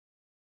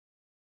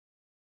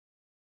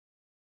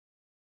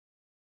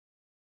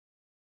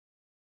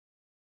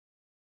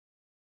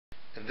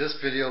In this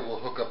video we'll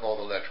hook up all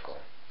the electrical.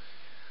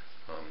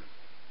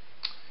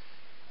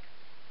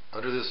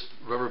 Under this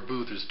rubber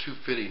boot there's two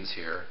fittings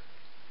here,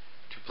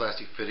 two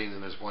plastic fittings,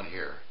 and there's one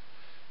here.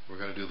 We're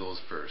going to do those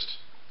first.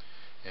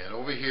 And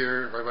over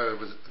here, right by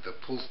the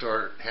pull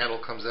start handle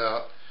comes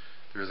out,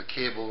 there's a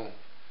cable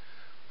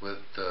with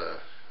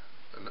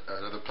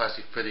another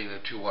plastic fitting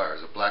and two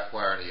wires, a black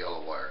wire and a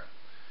yellow wire.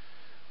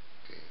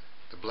 Okay.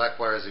 The black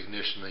wire is the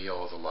ignition, the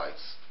yellow is the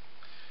lights.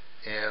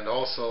 And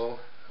also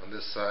on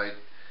this side,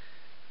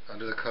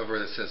 under the cover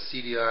that says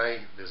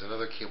CDI, there's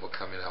another cable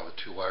coming out with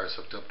two wires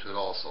hooked up to it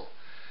also.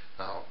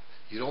 Now,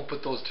 you don't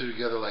put those two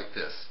together like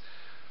this.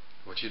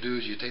 What you do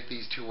is you take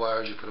these two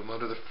wires, you put them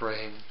under the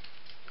frame,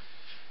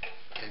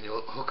 and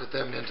you'll hook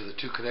them into the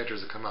two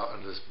connectors that come out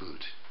under this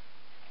boot.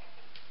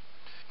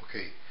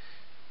 Okay,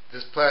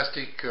 this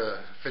plastic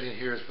fitting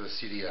here is for the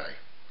CDI,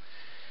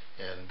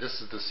 and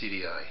this is the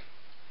CDI.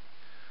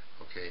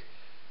 Okay,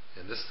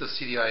 and this is the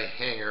CDI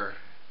hanger,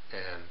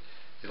 and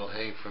it'll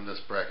hang from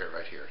this bracket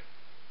right here.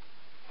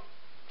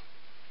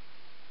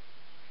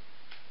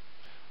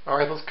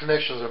 Alright, those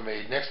connections are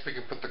made. Next we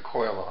can put the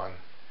coil on,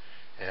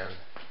 and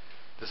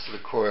this is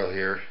the coil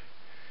here,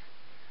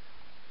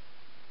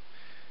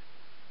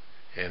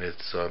 and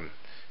it's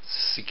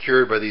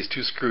secured by these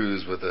two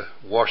screws with the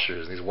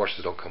washers, and these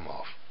washers don't come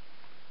off.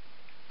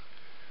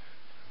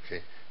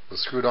 Okay, we'll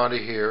screw it onto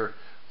here.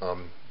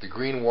 The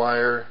green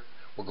wire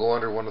will go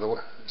under one of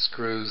the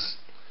screws.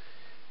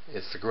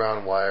 It's the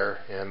ground wire,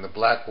 and the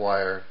black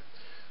wire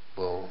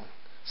will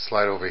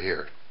slide over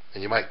here.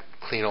 And you might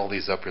clean all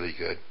these up really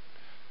good.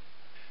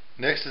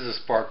 Next is a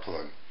spark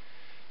plug.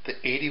 The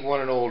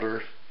 81 and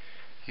older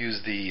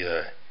use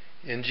the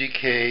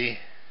NGK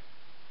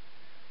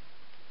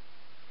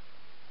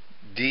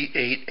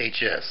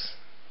D8HS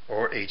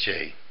or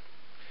HA,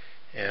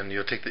 and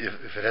you'll take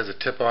if it has a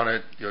tip on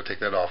it, you'll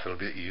take that off.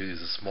 You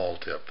use a small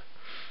tip.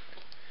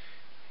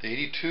 The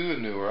 82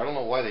 and newer, I don't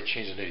know why they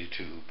changed an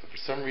 82, but for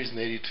some reason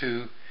the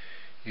 82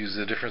 uses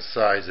a different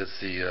size. It's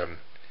the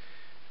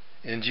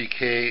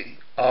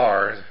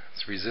NGKR,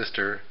 it's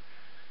resistor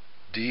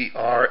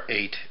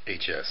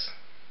DR8HS.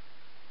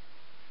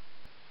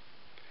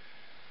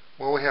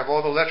 Well, we have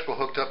all the electrical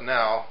hooked up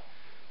now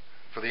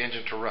for the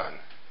engine to run.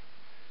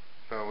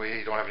 But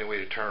we don't have any way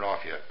to turn it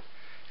off yet.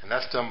 And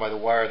that's done by the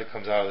wire that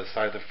comes out of the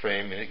side of the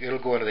frame, and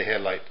it'll go into the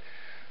headlight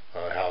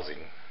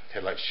housing,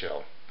 headlight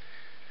shell.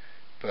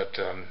 But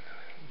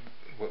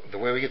the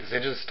way we get this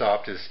engine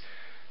stopped is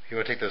you're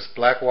going to take this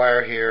black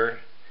wire here,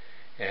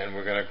 and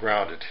we're going to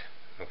ground it.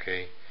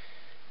 Okay?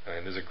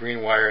 And there's a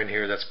green wire in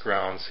here that's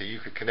ground, so you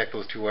could connect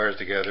those two wires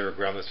together or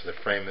ground this to the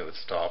frame, it would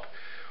stop.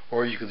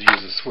 Or you could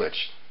use a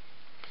switch.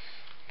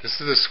 This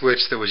is the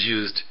switch that was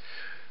used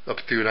up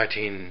through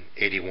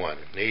 1981.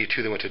 In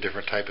 82 they went to a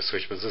different type of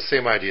switch, but it's the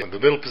same idea. The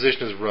middle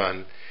position is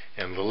run,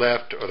 and the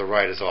left or the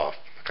right is off.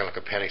 Kind of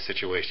like a panic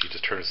situation. You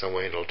just turn it some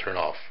way and it'll turn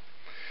off.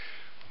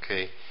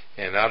 Okay,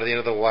 and out of the end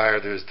of the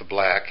wire there's the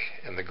black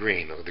and the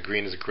green. The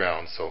green is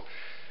ground, so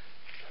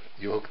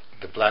you hook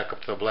the black up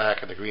to the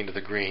black and the green to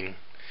the green,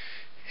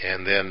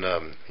 and then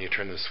you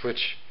turn the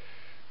switch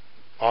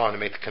on to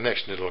make the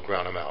connection. It'll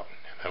ground them out,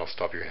 and that'll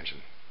stop your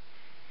engine.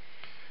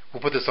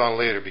 We'll put this on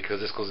later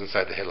because this goes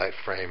inside the headlight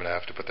frame, and I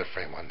have to put the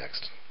frame on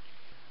next.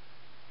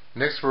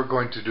 Next we're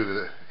going to do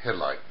the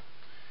headlight,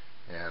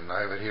 and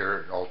I have it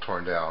here all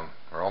torn down,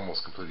 or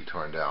almost completely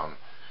torn down.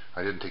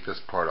 I didn't take this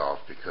part off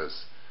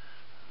because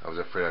I was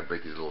afraid I'd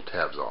break these little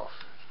tabs off.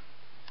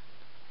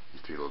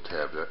 These three little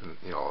tabs,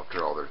 you know,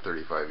 after all, they're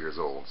 35 years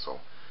old. So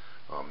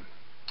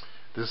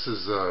this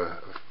is a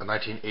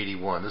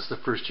 1981. This is the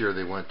first year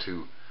they went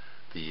to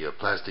the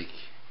plastic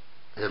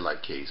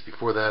headlight case.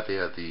 Before that they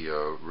had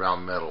the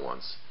round metal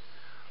ones.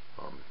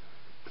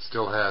 It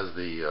still has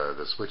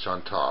the switch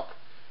on top,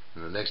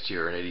 and the next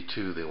year in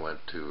 82 they went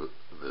to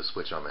the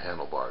switch on the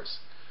handlebars.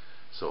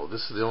 So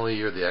this is the only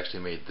year they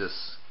actually made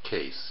this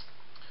case.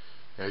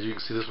 As you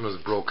can see, this one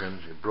was broken.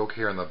 It broke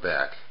here on the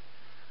back,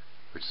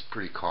 which is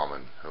pretty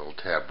common. A little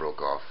tab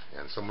broke off,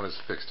 and someone has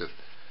fixed it.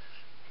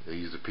 They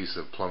used a piece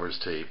of plumber's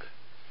tape,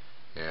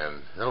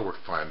 and that'll work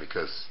fine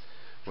because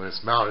when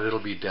it's mounted,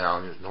 it'll be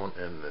down,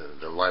 and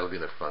the light will be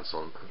in the front,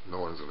 so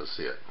no one's going to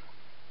see it.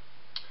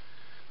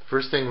 The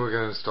first thing we're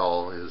going to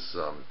install is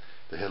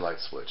the headlight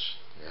switch,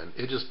 and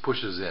it just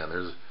pushes in.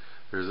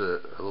 There's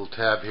a little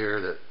tab here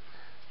that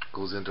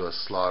goes into a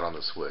slot on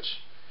the switch,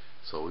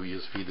 so we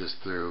just feed this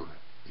through.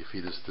 You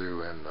feed this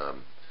through and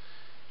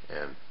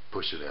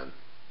push it in.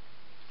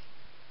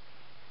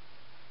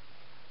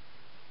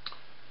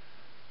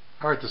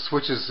 Alright, the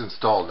switch is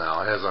installed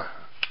now. It has a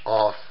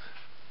off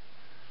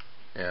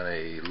and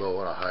a low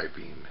and a high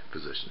beam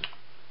position.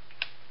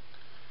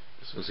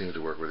 This one seems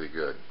to work really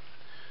good.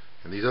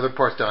 And these other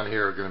parts down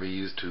here are going to be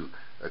used to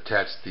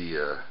attach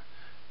the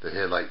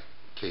headlight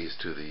case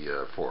to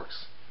the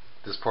forks.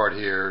 This part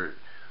here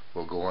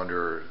will go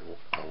under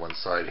one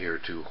side here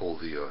to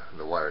hold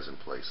the wires in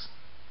place.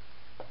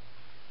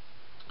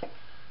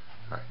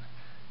 Right.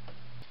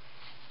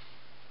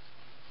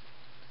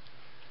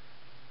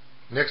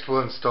 Next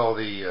we'll install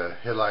the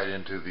headlight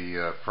into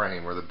the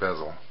frame or the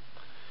bezel,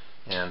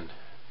 and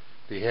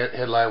the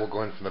headlight will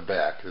go in from the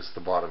back. This is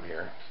the bottom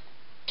here,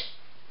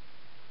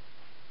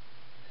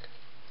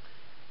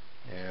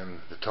 and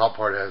the top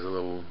part has a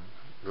little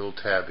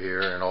tab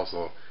here, and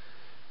also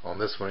on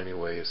this one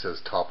anyway it says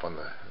top on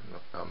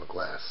the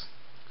glass.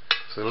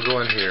 So it'll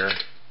go in here,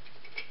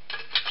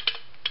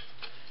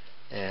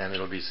 and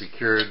it'll be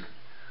secured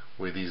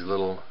with these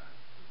little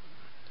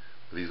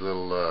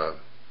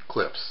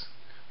clips.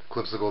 The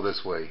clips will go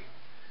this way.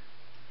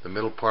 The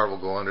middle part will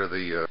go under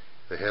the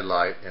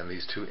headlight, and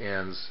these two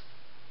ends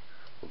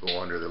will go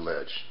under the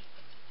ledge.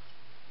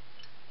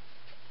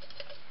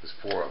 There's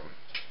 4 of them.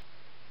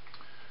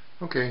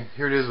 Okay,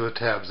 here it is with the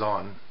tabs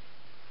on.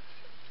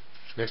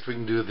 Next we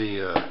can do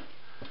the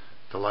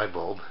light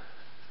bulb,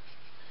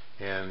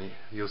 and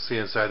you'll see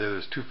inside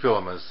there's 2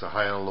 filaments, a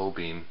high and a low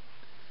beam,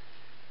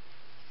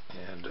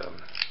 and to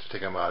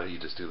take them out you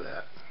just do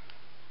that,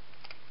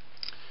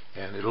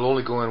 and it'll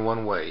only go in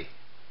one way,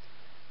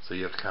 so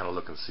you have to kind of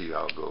look and see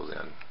how it goes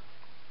in.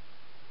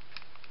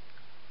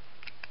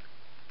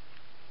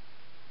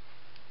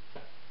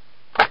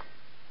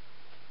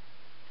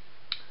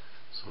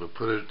 So to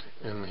put it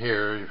in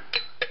here,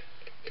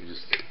 you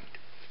just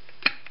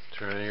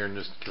turn it here and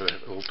just give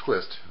it a little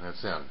twist, and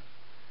that's in.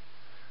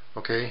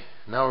 Okay,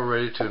 now we're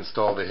ready to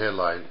install the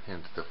headlight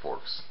into the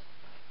forks.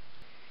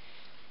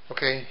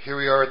 Okay, here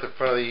we are at the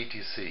front of the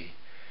ATC,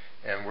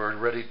 and we're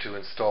ready to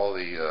install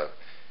the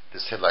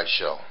this headlight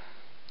shell.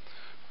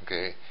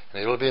 Okay,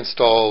 and it'll be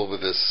installed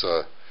with this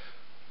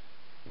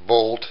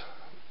bolt,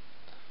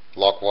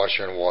 lock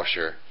washer and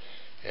washer,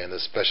 and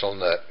this special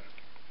nut.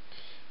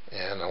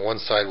 And on one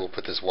side we'll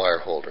put this wire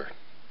holder.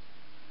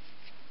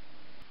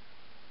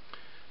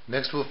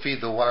 Next we'll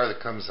feed the wire that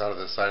comes out of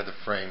the side of the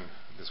frame,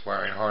 this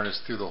wiring harness,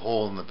 through the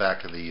hole in the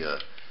back of the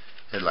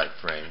headlight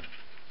frame.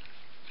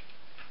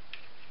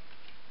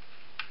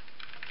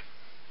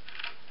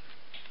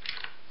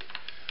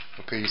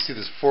 Okay, you see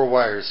there's 4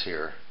 wires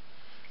here: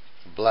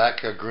 a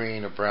black, a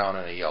green, a brown,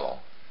 and a yellow.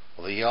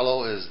 Well, the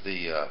yellow is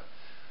the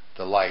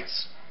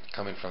lights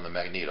coming from the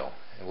Magneto,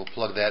 and we'll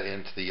plug that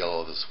into the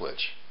yellow of the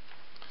switch.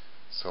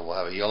 So we'll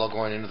have a yellow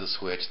going into the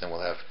switch, then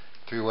we'll have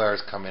 3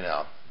 wires coming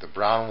out. The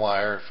brown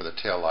wire for the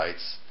tail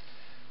lights,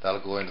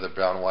 that'll go into the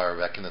brown wire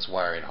back in this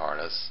wiring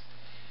harness,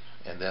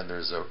 and then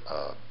there's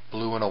a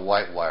blue and a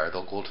white wire,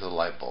 they'll go to the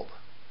light bulb.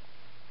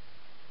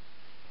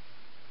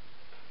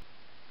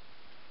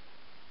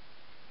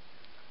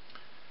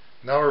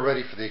 Now we're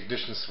ready for the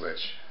ignition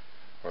switch,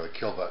 or the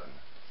kill button,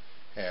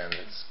 and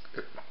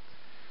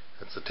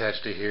it's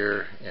attached to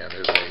here, and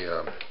there's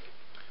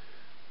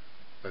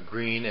a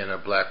green and a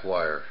black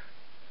wire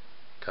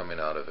coming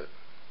out of it.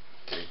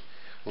 Okay.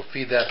 We'll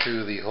feed that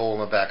through the hole in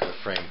the back of the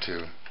frame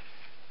too,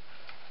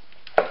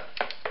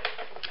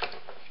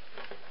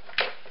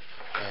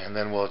 and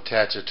then we'll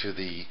attach it to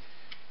the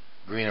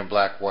green and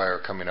black wire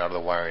coming out of the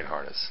wiring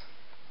harness.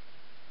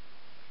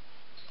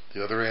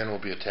 The other end will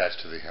be attached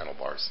to the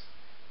handlebars.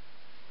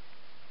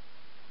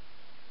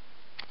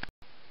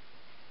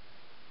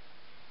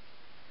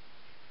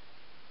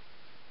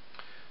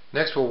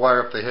 Next we'll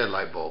wire up the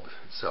headlight bulb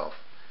itself.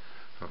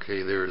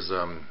 Okay, there's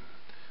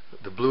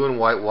the blue and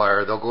white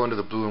wire, they'll go into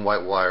the blue and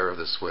white wire of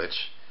the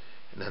switch,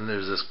 and then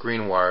there's this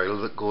green wire,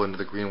 it'll go into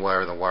the green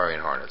wire of the wiring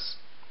harness.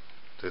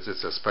 So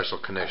it's a special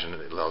connection.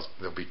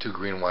 There'll be 2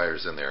 green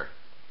wires in there.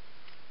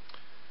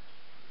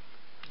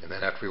 And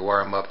then after we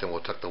wire them up, then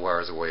we'll tuck the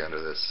wires away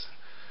under this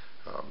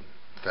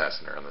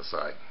fastener on the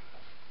side.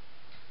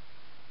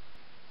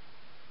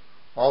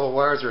 All the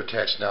wires are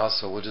attached now,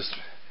 so we'll just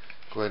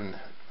go ahead and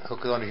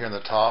hook it under here on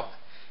the top,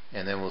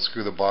 and then we'll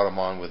screw the bottom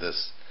on with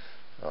this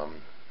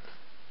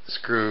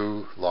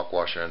screw, lock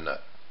washer, and nut.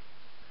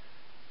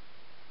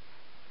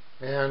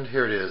 And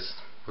here it is.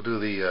 We'll do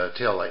the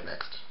tail light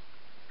next.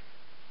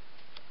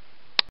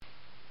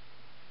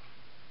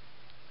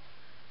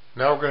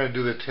 Now we're going to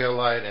do the tail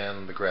light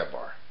and the grab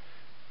bar.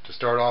 To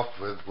start off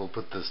with, we'll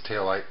put this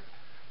tail light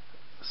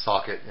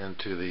socket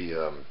into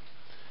the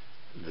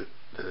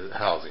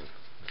housing,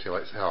 the tail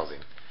light's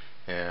housing,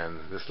 and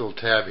this little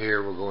tab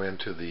here will go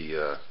into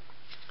the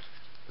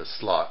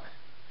slot.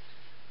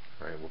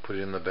 All right, we'll put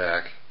it in the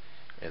back,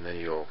 and then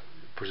you'll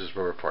push this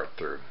rubber part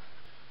through.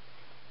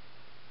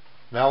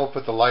 Now we'll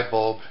put the light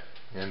bulb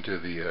into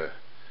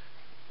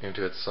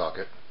its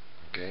socket.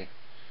 Okay,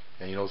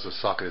 and you notice the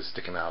socket is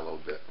sticking out a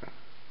little bit.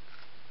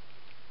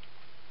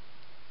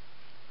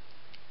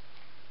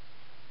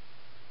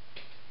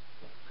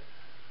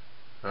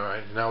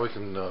 Alright, now we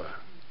can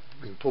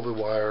pull the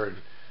wire and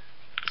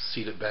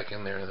seat it back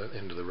in there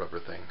into the rubber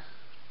thing.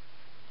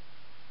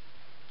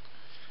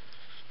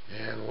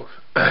 And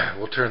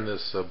we'll turn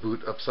this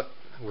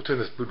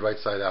boot right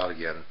side out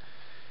again,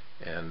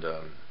 and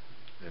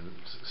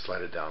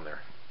slide it down there.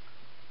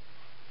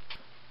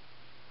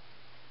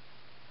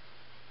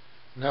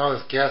 Now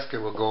this gasket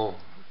will go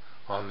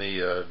on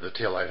the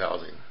taillight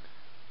housing,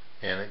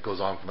 and it goes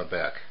on from the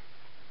back.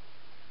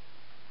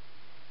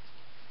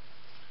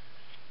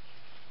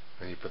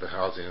 And you put the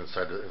housing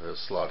inside the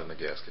slot in the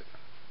gasket.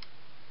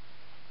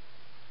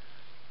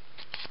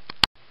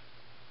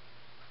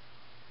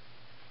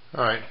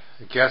 Alright,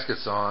 the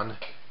gasket's on.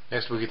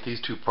 Next we get these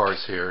two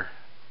parts here,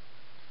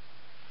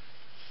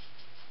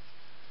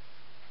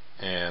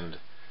 and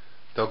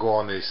they'll go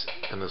on these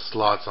in the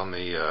slots on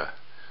the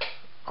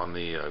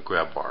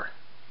grab bar.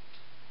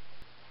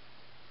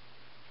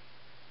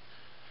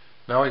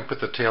 Now we can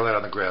put the taillight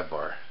on the grab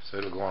bar, so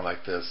it'll go on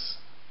like this.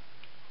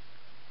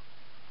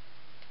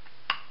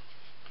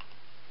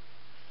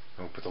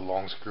 And we'll put the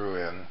long screw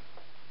in.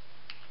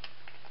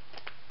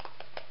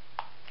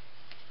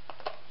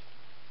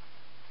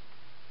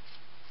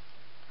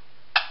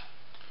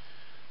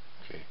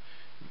 Okay.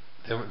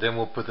 Then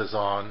we'll put this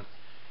on,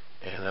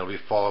 and that'll be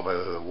followed by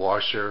the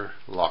washer,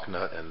 lock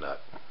nut, and nut.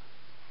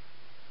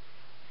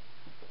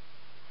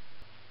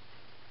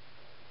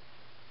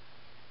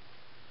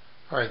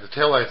 Alright, the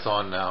taillight's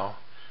on now,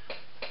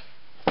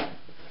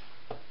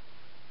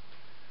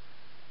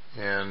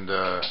 and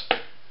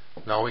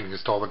now we can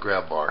install the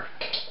grab bar.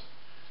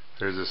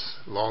 There's this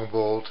long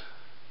bolt,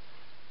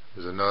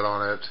 there's a nut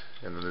on it,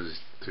 and then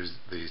there's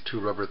these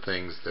two rubber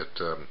things that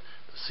the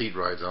seat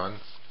rides on,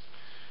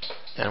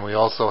 and we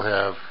also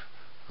have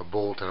a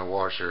bolt and a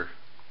washer,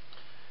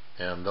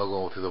 and they'll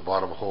go through the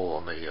bottom hole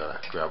on the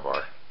grab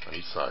bar on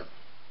each side.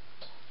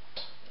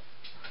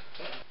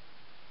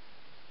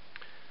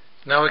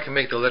 Now we can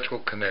make the electrical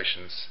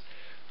connections.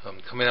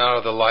 Coming out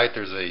of the light,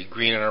 there's a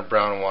green and a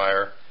brown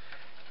wire,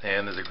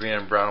 and there's a green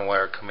and brown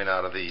wire coming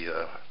out of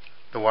the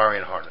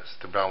wiring harness.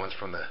 The brown one's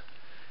from the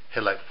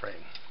headlight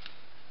frame.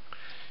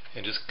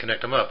 And just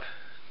connect them up.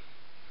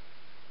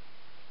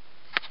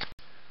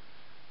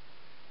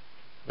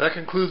 That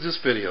concludes this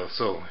video.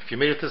 So if you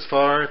made it this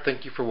far,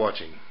 thank you for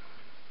watching.